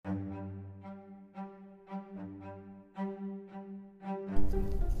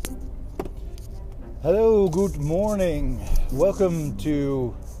Hello, good morning. Welcome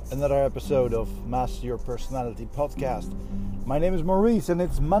to another episode of Master Your Personality podcast. My name is Maurice and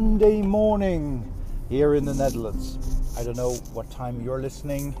it's Monday morning here in the Netherlands. I don't know what time you're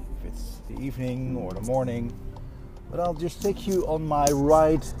listening, if it's the evening or the morning, but I'll just take you on my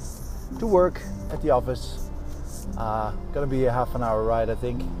ride to work at the office. Gonna be a half an hour ride, I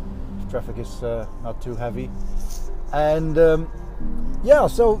think, if traffic is not too heavy. And the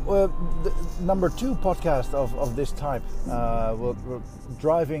number 2 podcast of this type. We're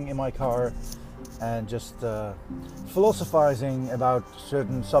driving in my car and just philosophizing about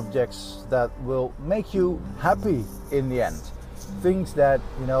certain subjects that will make you happy in the end. Things that,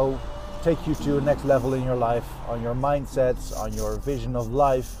 take you to a next level in your life, on your mindsets, on your vision of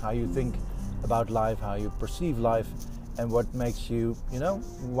life, how you think about life, how you perceive life, and what makes you,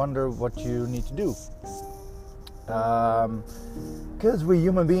 wonder what you need to do. Because we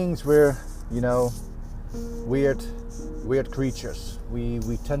human beings, we're, weird creatures.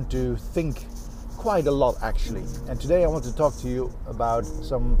 We tend to think quite a lot, actually. And today I want to talk to you about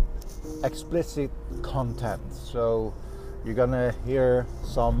some explicit content. So you're gonna hear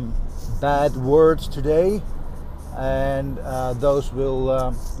some bad words today, and those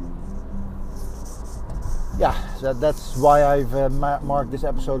will that's why I've marked this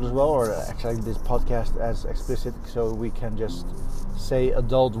episode as well, or actually this podcast as explicit, so we can just say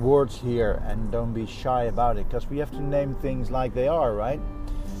adult words here and don't be shy about it, because we have to name things like they are, right?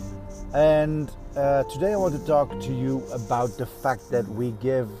 And today I want to talk to you about the fact that we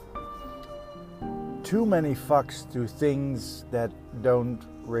give too many fucks to things that don't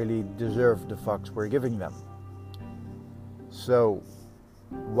really deserve the fucks we're giving them. So,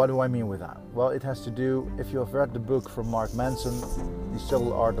 what do I mean with that? Well, it has to do, if you have read the book from Mark Manson, The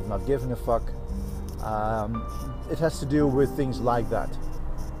Subtle Art of Not Giving a Fuck, it has to do with things like that.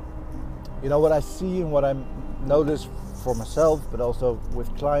 What I see and what I notice for myself, but also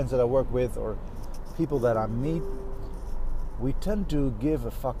with clients that I work with or people that I meet, we tend to give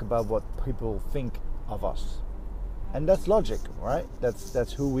a fuck about what people think of us. And that's logic, right?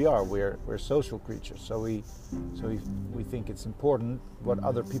 That's who we are. We're social creatures, so we think it's important what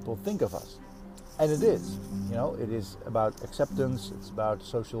other people think of us, and it is. It is about acceptance. It's about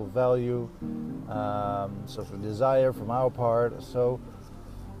social value, social desire from our part. So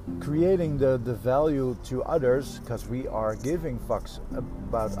creating the value to others, because we are giving fucks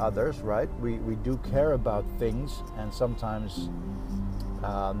about others, right? We do care about things, and sometimes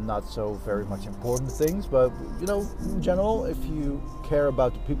not so very much important things, but in general, if you care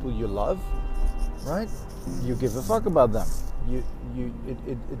about the people you love, right, you give a fuck about them.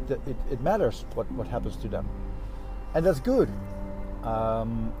 It matters what happens to them, and that's good.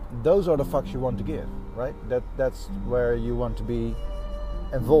 Those are the fucks you want to give, right? That's where you want to be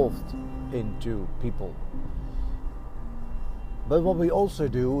involved into people. But what we also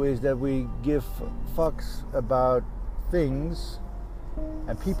do is that we give fucks about things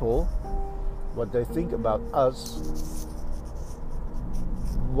and people, what they think about us,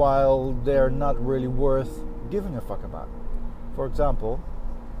 while they're not really worth giving a fuck about. For example,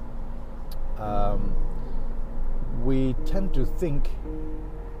 we tend to think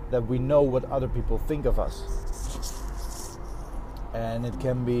that we know what other people think of us, and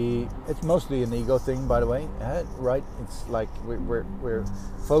it's mostly an ego thing, by the way, right? It's like we're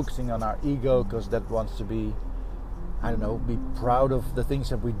focusing on our ego because that wants to be, be proud of the things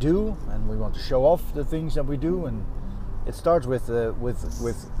that we do, and we want to show off the things that we do. And it starts with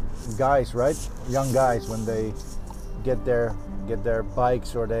guys, right? Young guys, when they get their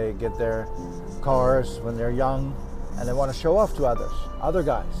bikes or they get their cars when they're young, and they want to show off to other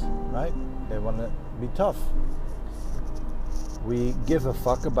guys, right? They want to be tough. We give a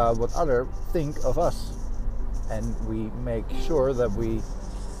fuck about what others think of us, and we make sure that we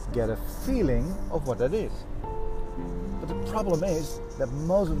get a feeling of what that is. But the problem is that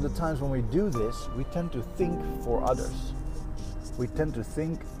most of the times when we do this, we tend to think for others. We tend to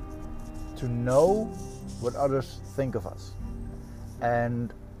think to know what others think of us.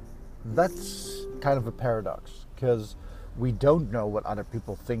 And that's kind of a paradox, because we don't know what other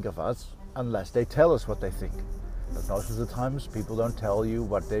people think of us unless they tell us what they think. But most of the times people don't tell you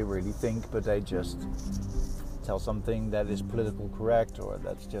what they really think, but they just tell something that is politically correct, or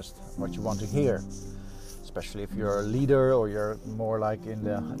that's just what you want to hear. Especially if you're a leader, or you're more like in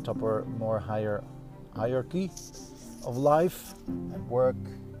the top or more higher hierarchy of life at work,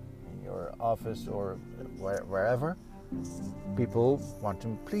 in your office, or wherever. People want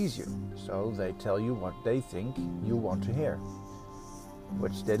to please you, so they tell you what they think you want to hear.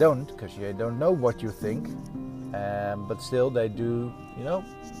 which they don't, because they don't know what you think, but still they do,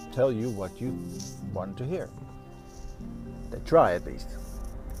 tell you what you want to hear. They try at least.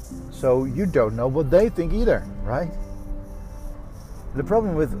 So you don't know what they think either, right? The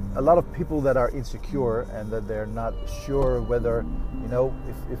problem with a lot of people that are insecure and that they're not sure whether,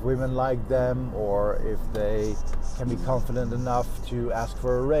 if women like them, or if they can be confident enough to ask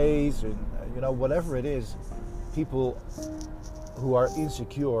for a raise, and whatever it is, people who are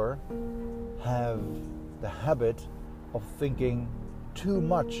insecure have the habit of thinking too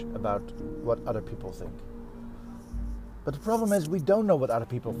much about what other people think. But the problem is we don't know what other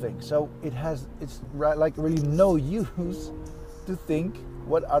people think, so it's like really no use to think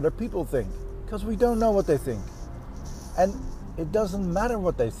what other people think, because we don't know what they think, and it doesn't matter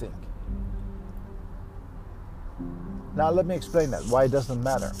what they think. Now let me explain that, why it doesn't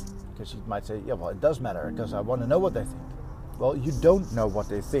matter, because you might say, yeah, well, it does matter because I want to know what they think. Well, you don't know what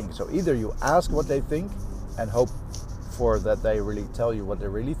they think, so either you ask what they think and hope for that they really tell you what they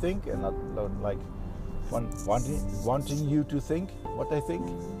really think, and not like wanting you to think what they think,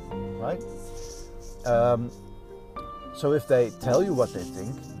 right? So if they tell you what they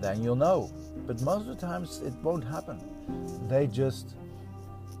think, then you'll know. But most of the times it won't happen. They just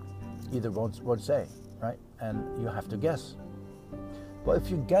either won't say, right? And you have to guess. Well, if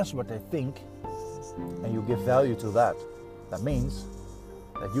you guess what they think and you give value to that, that means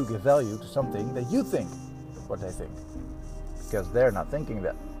that you give value to something that you think what they think. Because they're not thinking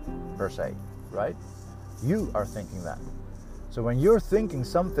that per se, right? You are thinking that. So when you're thinking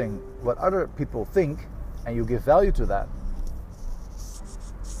something what other people think, and you give value to that,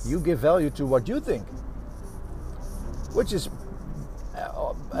 you give value to what you think, which is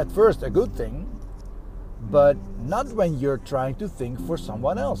at first a good thing, but not when you're trying to think for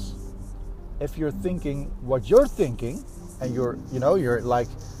someone else. If you're thinking what you're thinking, and you're like,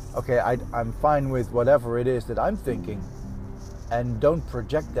 okay, I'm fine with whatever it is that I'm thinking, and don't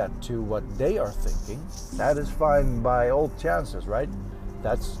project that to what they are thinking, that is fine by all chances, right?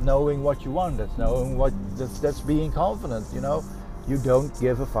 That's knowing what you want. That's knowing that's being confident. You don't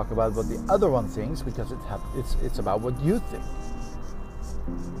give a fuck about what the other one thinks, because it's about what you think.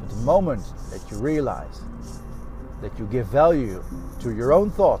 But the moment that you realize that you give value to your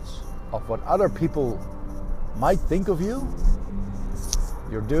own thoughts of what other people might think of you,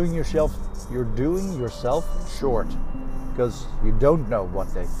 you're doing yourself short, because you don't know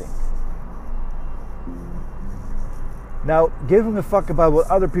what they think. Now, giving a fuck about what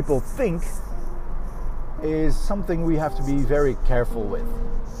other people think is something we have to be very careful with.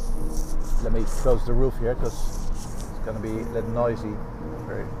 Let me close the roof here, because it's going to be a little noisy.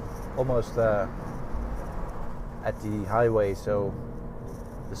 We're almost at the highway, so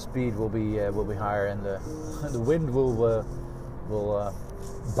the speed will be higher, and the wind will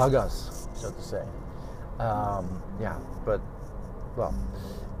bug us, so to say.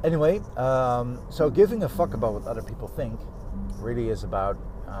 Anyway, so giving a fuck about what other people think really is about,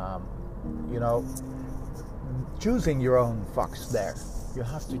 choosing your own fucks there. You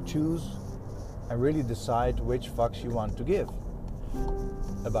have to choose and really decide which fucks you want to give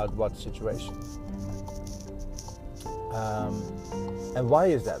about what situation. And why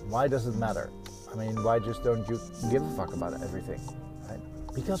is that? Why does it matter? I mean, why just don't you give a fuck about everything? Right?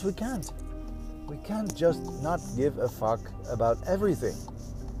 Because we can't. We can't just not give a fuck about everything,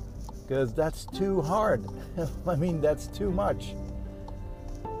 because that's too hard. I mean, that's too much.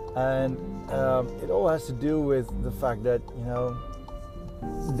 And it all has to do with the fact that,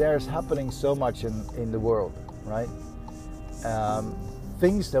 there's happening so much in the world, right?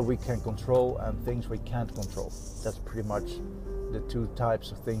 Things that we can control and things we can't control. That's pretty much the two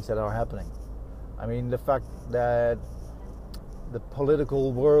types of things that are happening. I mean, the fact that the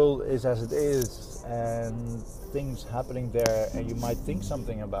political world is as it is, and things happening there, and you might think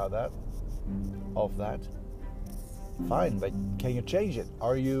something about that, fine, but can you change it?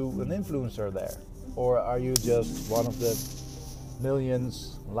 Are you an influencer there? Or are you just one of the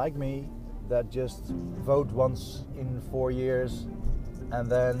millions like me that just vote once in 4 years, and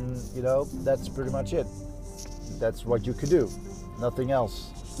then, that's pretty much it? That's what you could do, nothing else.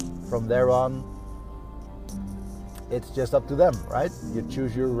 From there on, it's just up to them, right? You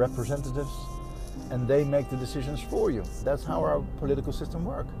choose your representatives and they make the decisions for you. That's how our political system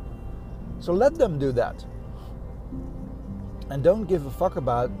works. So let them do that. And don't give a fuck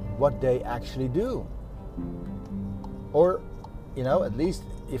about what they actually do. Or, at least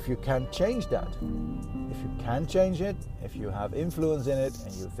if you can change that. If you can change it, if you have influence in it,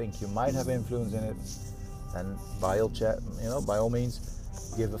 and you think you might have influence in it, then by all means,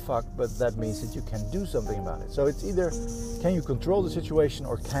 give a fuck, but that means that you can do something about it. So it's either can you control the situation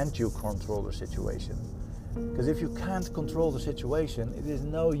or can't you control the situation? Because if you can't control the situation, it is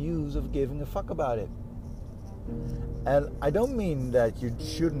no use of giving a fuck about it. And I don't mean that you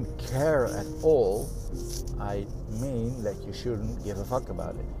shouldn't care at all. I mean that you shouldn't give a fuck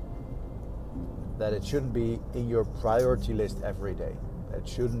about it. That it shouldn't be in your priority list every day. That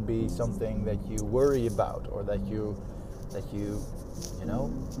shouldn't be something that you worry about, or that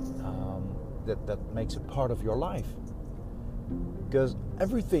makes it part of your life. Because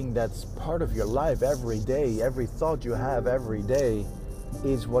everything that's part of your life every day, every thought you have every day,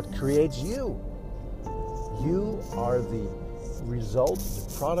 is what creates you. You are the result,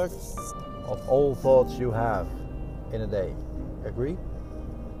 the product of all thoughts you have in a day. Agree?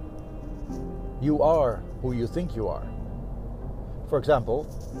 You are who you think you are. For example,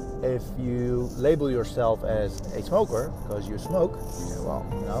 if you label yourself as a smoker because you smoke, you say, well,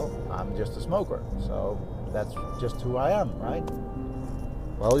 I'm just a smoker, so that's just who I am, right?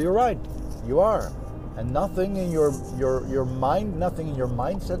 Well, you're right, you are. And nothing in your mind, nothing in your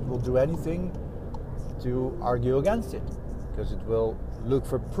mindset will do anything to argue against it, because it will look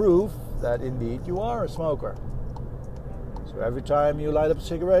for proof that indeed you are a smoker. So every time you light up a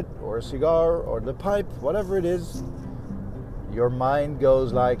cigarette or a cigar or the pipe, whatever it is, your mind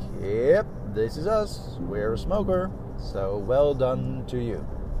goes like, yep, this is us, we're a smoker, so well done to you.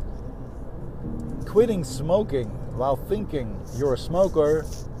 Quitting smoking while thinking you're a smoker,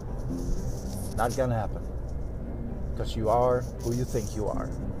 not gonna happen, because you are who you think you are.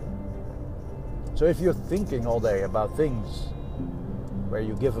 So if you're thinking all day about things where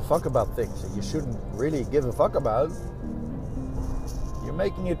you give a fuck about things that you shouldn't really give a fuck about, you're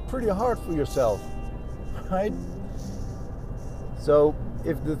making it pretty hard for yourself, right? So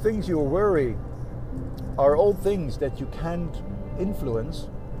if the things you worry are all things that you can't influence,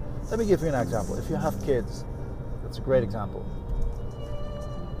 let me give you an example. If you have kids, that's a great example.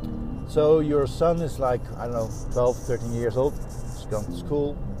 So your son is like, 12, 13 years old, he's going to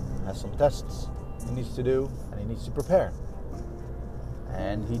school, has some tests he needs to do, and he needs to prepare.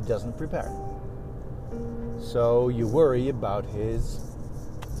 And he doesn't prepare. So you worry about his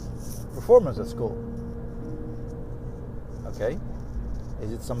performance at school. Okay?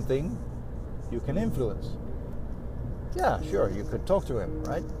 Is it something you can influence? Yeah, sure, you could talk to him,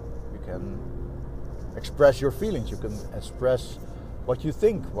 right? You can express your feelings, you can express what you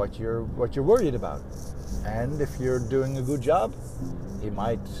think, what you're worried about. And if you're doing a good job, he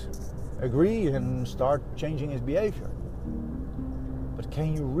might agree and start changing his behavior. But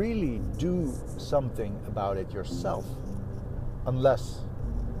can you really do something about it yourself? Unless,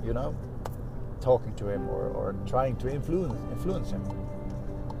 talking to him or trying to influence him.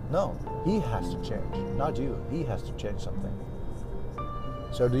 No, he has to change, not you. He has to change something.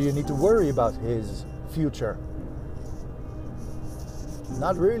 So do you need to worry about his future?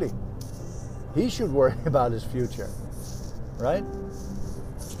 Not really. He should worry about his future, right?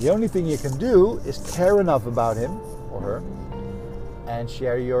 The only thing you can do is care enough about him or her and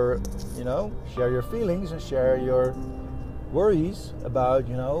share your feelings and share your worries about,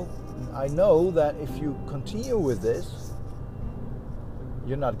 I know that if you continue with this,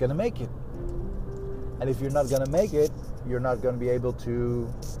 you're not going to make it. And if you're not going to make it, you're not going to be able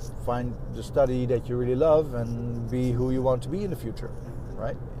to find the study that you really love and be who you want to be in the future,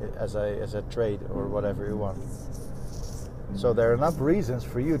 right? As a trade or whatever you want. So there are enough reasons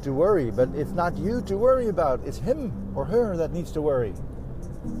for you to worry, but it's not you to worry about. It's him or her that needs to worry.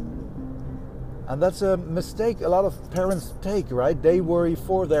 And that's a mistake a lot of parents take, right? They worry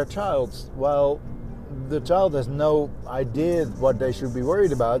for their child, while the child has no idea what they should be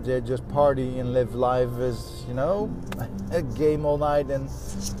worried about. They just party and live life as, a game all night and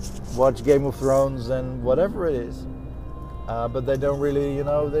watch Game of Thrones and whatever it is. But they don't really,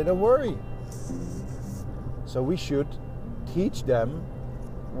 they don't worry. So we should teach them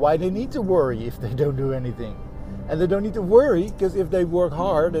why they need to worry if they don't do anything. And they don't need to worry because if they work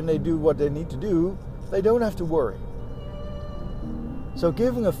hard and they do what they need to do, they don't have to worry. So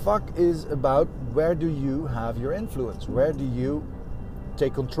giving a fuck is about where do you have your influence? Where do you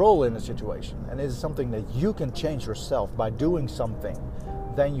take control in a situation? And is it something that you can change yourself by doing something?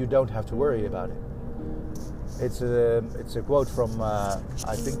 Then you don't have to worry about it. It's a quote from,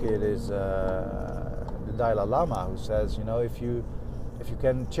 I think it is the Dalai Lama, who says, if you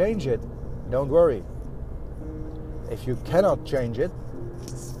can change it, don't worry. If you cannot change it,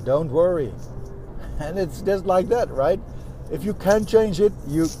 don't worry. And it's just like that, right? If you can change it,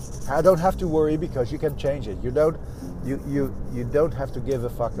 you don't have to worry because you can change it. You don't have to give a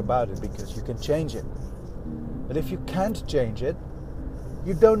fuck about it because you can change it. But if you can't change it,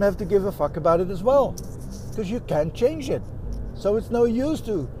 you don't have to give a fuck about it as well, because you can't change it. So it's no use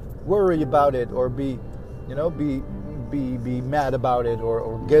to worry about it or be mad about it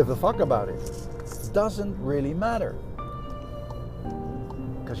or give a fuck about it. It doesn't really matter,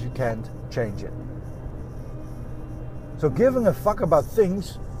 because you can't change it. So giving a fuck about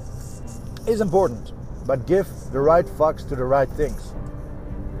things is important, but give the right fucks to the right things.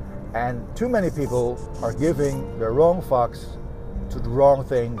 And too many people are giving the wrong fucks to the wrong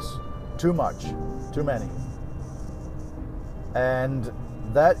things too much, too many. And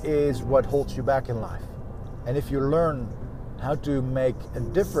that is what holds you back in life. And if you learn how to make a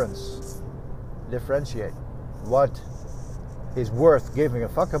difference, differentiate what is worth giving a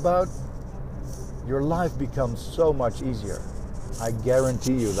fuck about, your life becomes so much easier. I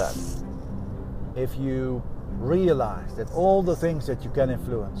guarantee you that. If you realize that all the things that you can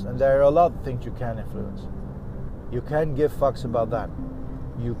influence, and there are a lot of things you can influence, you can give fucks about that.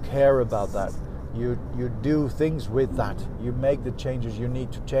 You care about that. You do things with that. You make the changes you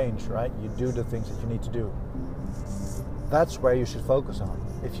need to change, right? You do the things that you need to do. That's where you should focus on.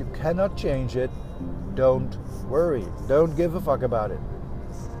 If you cannot change it, don't worry. Don't give a fuck about it.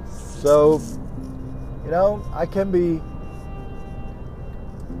 So, I can be...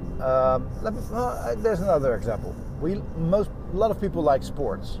 there's another example. A lot of people like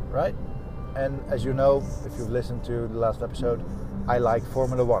sports, right? And as you know, if you've listened to the last episode, I like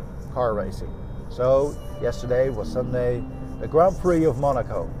Formula 1, car racing. So yesterday was Sunday, the Grand Prix of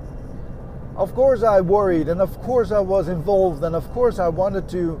Monaco. Of course I worried, and of course I was involved, and of course I wanted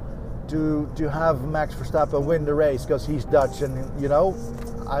to have Max Verstappen win the race, because he's Dutch, and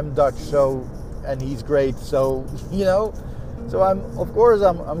I'm Dutch, so, and he's great, so so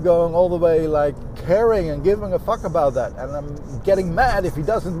I'm going all the way, like, caring and giving a fuck about that, and I'm getting mad if he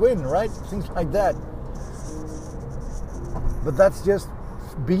doesn't win, right? Things like that. But that's just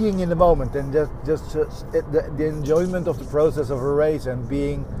being in the moment, and just the enjoyment of the process of a race, and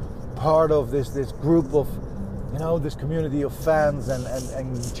being part of this group of, this community of fans,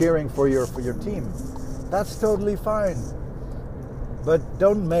 and cheering for your team. That's totally fine. But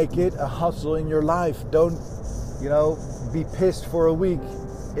don't make it a hustle in your life. Don't, be pissed for a week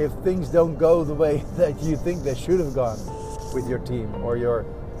if things don't go the way that you think they should have gone with your team or your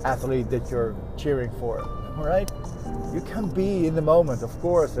athlete that you're cheering for, right? You can be in the moment, of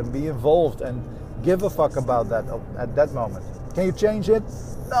course, and be involved and give a fuck about that at that moment. Can you change it?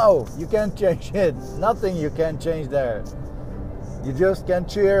 No, you can't change it. Nothing you can change there. You just can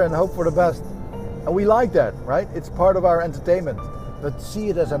cheer and hope for the best. And we like that, right? It's part of our entertainment. But see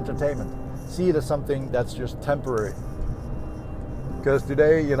it as entertainment. See it as something that's just temporary. Because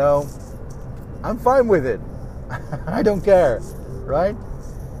today, I'm fine with it. I don't care, right?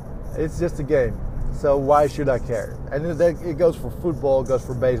 It's just a game. So why should I care? And it goes for football, it goes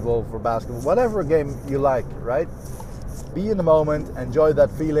for baseball, for basketball, whatever game you like, right? Be in the moment, enjoy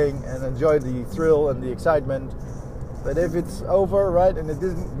that feeling, and enjoy the thrill and the excitement. But if it's over, right, and it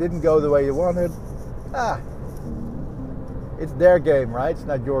didn't go the way you wanted, it's their game, right? It's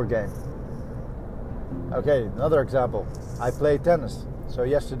not your game. Okay, another example. I play tennis. So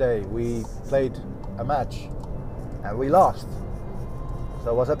yesterday we played a match and we lost.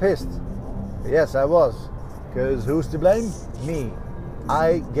 So was I pissed? Yes, I was. Because who's to blame? Me.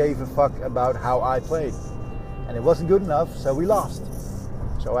 I gave a fuck about how I played. And it wasn't good enough, so we lost.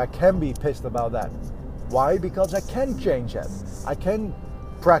 So I can be pissed about that. Why? Because I can change that. I can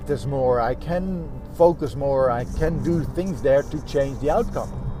practice more. I can focus more. I can do things there to change the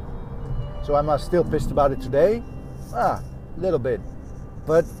outcome. So am I still pissed about it today? A little bit.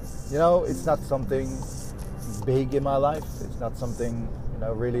 But, it's not something big in my life. It's not something,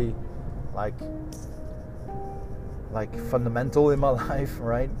 really like fundamental in my life,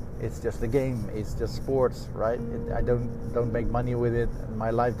 right? It's just a game. It's just sports, right? I don't make money with it. My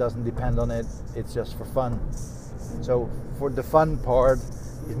life doesn't depend on it. It's just for fun. So for the fun part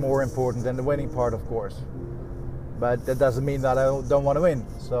is more important than the winning part, of course. But that doesn't mean that I don't want to win.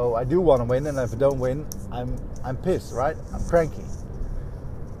 So I do want to win, and if I don't win, I'm pissed, right? I'm cranky.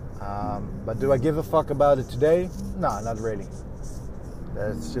 But do I give a fuck about it today? No, not really.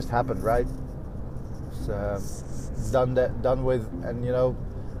 That's just happened, right? It's done with, and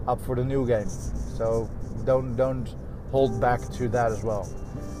up for the new game. So don't hold back to that as well.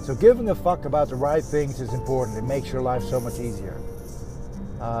 So giving a fuck about the right things is important. It makes your life so much easier.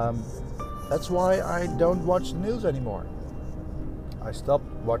 That's why I don't watch the news anymore. I stopped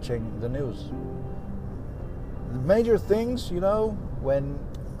watching the news. The major things, when,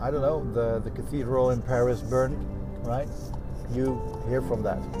 I don't know, the cathedral in Paris burned, right? You hear from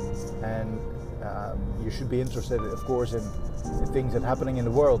that. And You should be interested, of course, in things that are happening in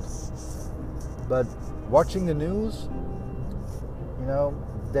the world. But watching the news,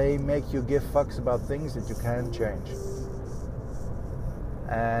 they make you give fucks about things that you can't change.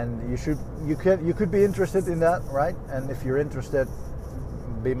 And you could be interested in that, right? And if you're interested,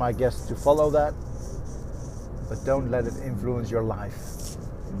 be my guest to follow that. But don't let it influence your life.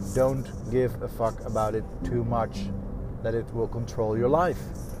 Don't give a fuck about it too much, that it will control your life.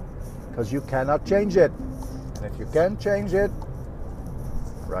 Because you cannot change it. And if you can't change it,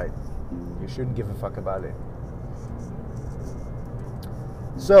 right, you shouldn't give a fuck about it.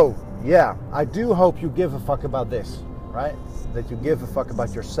 So, yeah, I do hope you give a fuck about this, right? That you give a fuck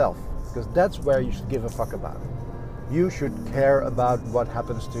about yourself. Because that's where you should give a fuck about. You should care about what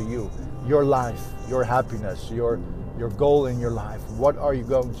happens to you. Your life, your happiness, your goal in your life. What are you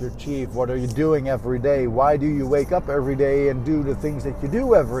going to achieve? What are you doing every day? Why do you wake up every day and do the things that you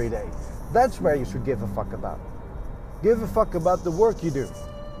do every day? That's where you should give a fuck about. Give a fuck about the work you do.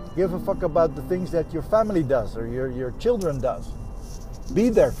 Give a fuck about the things that your family does or your children does. Be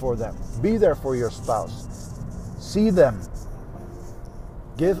there for them. Be there for your spouse. See them.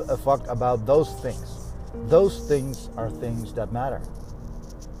 Give a fuck about those things. Those things are things that matter.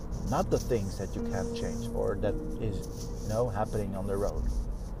 Not the things that you can't change or that is, happening on the road.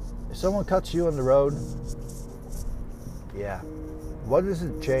 If someone cuts you on the road, yeah, what does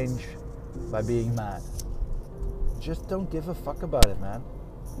it change by being mad? Just don't give a fuck about it, man.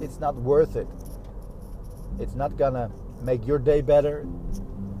 It's not worth it. It's not gonna make your day better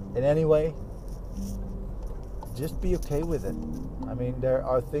in any way. Just be okay with it. I mean, there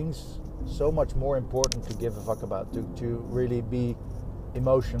are things so much more important to give a fuck about, to really be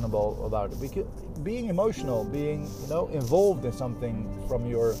emotional about it. Because being emotional, being involved in something from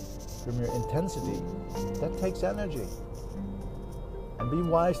your intensity, that takes energy. And be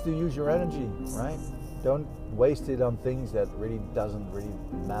wise to use your energy, right? Don't waste it on things that really doesn't really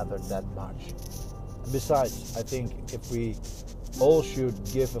matter that much. And besides, I think if we all should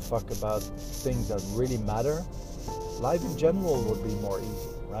give a fuck about things that really matter, life in general would be more easy,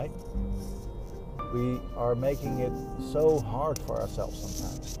 right? We are making it so hard for ourselves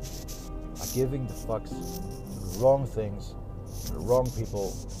sometimes by giving the fucks to the wrong things, to the wrong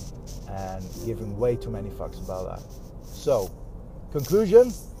people, and giving way too many fucks about that. So,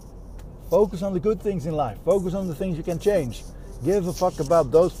 conclusion, focus on the good things in life. Focus on the things you can change. Give a fuck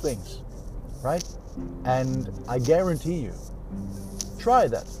about those things, right? And I guarantee you, try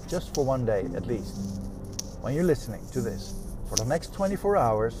that just for one day at least. When you're listening to this, for the next 24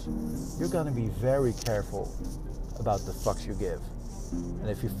 hours, you're going to be very careful about the fucks you give. And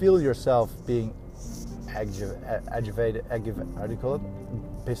if you feel yourself being aggravated, how do you call it?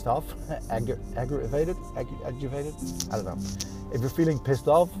 Pissed off? Aggravated? I don't know. If you're feeling pissed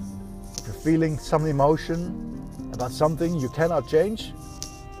off, if you're feeling some emotion about something you cannot change,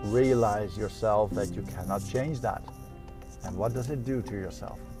 realize yourself that you cannot change that. And what does it do to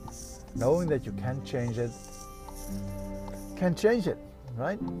yourself? Knowing that you can't change it,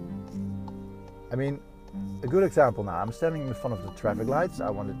 right? I mean, a good example now, I'm standing in front of the traffic lights. I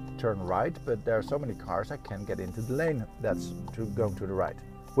want to turn right, but there are so many cars I can't get into the lane that's going to the right,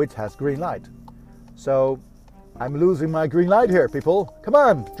 which has green light. So I'm losing my green light here, people. Come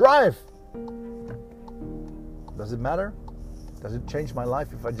on, drive! Does it matter? Does it change my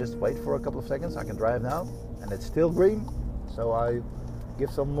life if I just wait for a couple of seconds? I can drive now, and it's still green. So I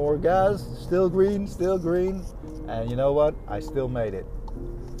give some more gas, still green, and you know what? I still made it.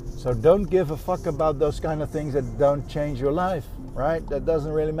 So don't give a fuck about those kind of things that don't change your life, right? That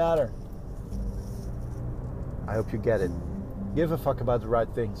doesn't really matter. I hope you get it. Give a fuck about the right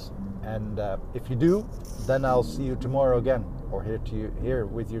things. And if you do, then I'll see you tomorrow again, or here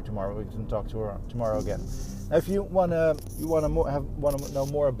with you tomorrow. We can talk tomorrow again. Now, if you wanna know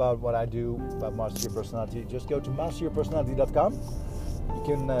more about what I do about Master Your Personality, just go to masteryourpersonality.com. You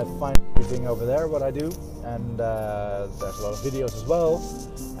can find everything over there, what I do, and there's a lot of videos as well.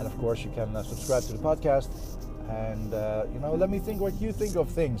 And of course, you can subscribe to the podcast. And let me think what you think of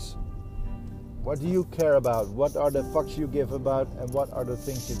things. What do you care about? What are the fucks you give about, and what are the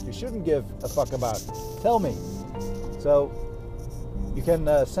things that you shouldn't give a fuck about? Tell me. So you can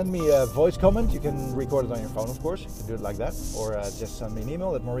send me a voice comment. You can record it on your phone, of course. You can do it like that, or just send me an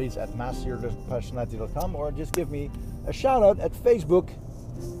email at maurice@masteryourpersonality.com, or just give me a shout out at Facebook,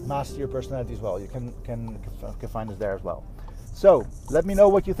 Master Your Personality as well. You can find us there as well. So let me know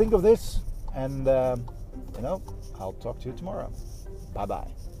what you think of this, and I'll talk to you tomorrow. Bye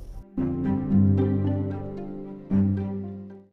bye.